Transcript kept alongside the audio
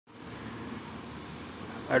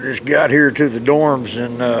I just got here to the dorms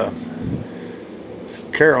in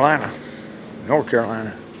Carolina, North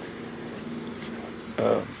Carolina.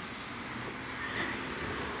 Don't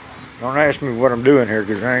ask me what I'm doing here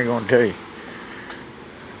because I ain't going to tell you.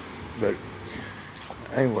 But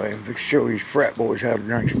anyway, let's show these frat boys how to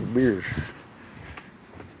drink some beers.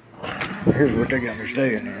 Here's what they got me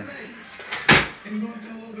staying in.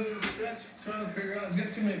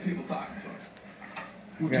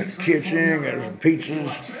 We got the kitchen, got some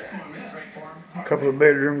pizzas, a couple of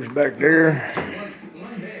bedrooms back there.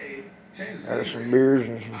 Got some beers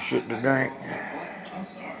and some shit to drink.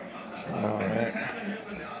 All that.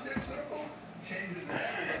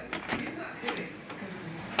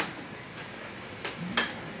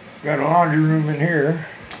 Got a laundry room in here.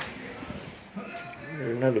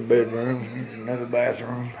 There's another bedroom. There's another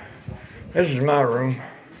bathroom. This is my room.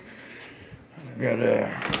 Got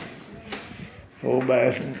a full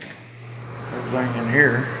bathroom. Everything in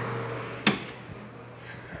here.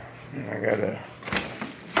 And I got a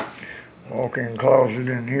walk-in closet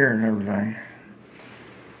in here and everything.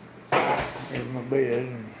 There's my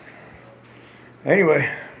bed. Anyway,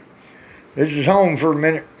 this is home for a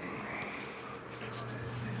minute.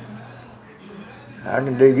 I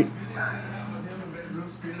can dig it.